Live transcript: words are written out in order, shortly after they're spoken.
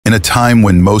In a time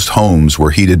when most homes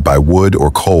were heated by wood or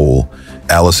coal,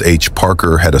 Alice H.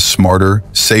 Parker had a smarter,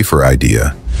 safer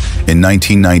idea. In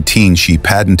 1919, she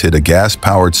patented a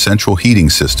gas-powered central heating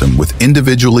system with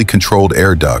individually controlled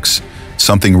air ducts,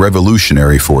 something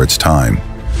revolutionary for its time.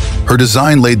 Her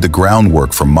design laid the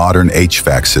groundwork for modern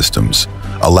HVAC systems,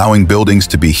 allowing buildings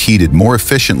to be heated more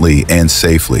efficiently and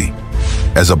safely.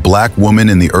 As a black woman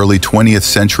in the early 20th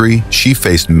century, she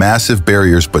faced massive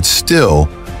barriers but still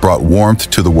brought warmth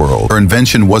to the world. Her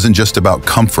invention wasn't just about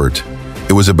comfort,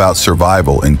 it was about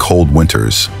survival in cold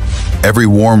winters. Every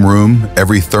warm room,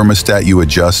 every thermostat you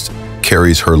adjust,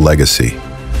 carries her legacy.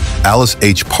 Alice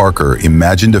H. Parker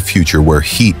imagined a future where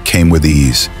heat came with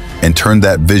ease and turned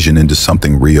that vision into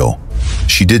something real.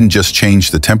 She didn't just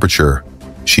change the temperature,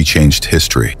 she changed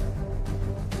history.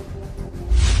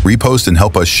 Repost and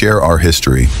help us share our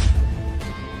history.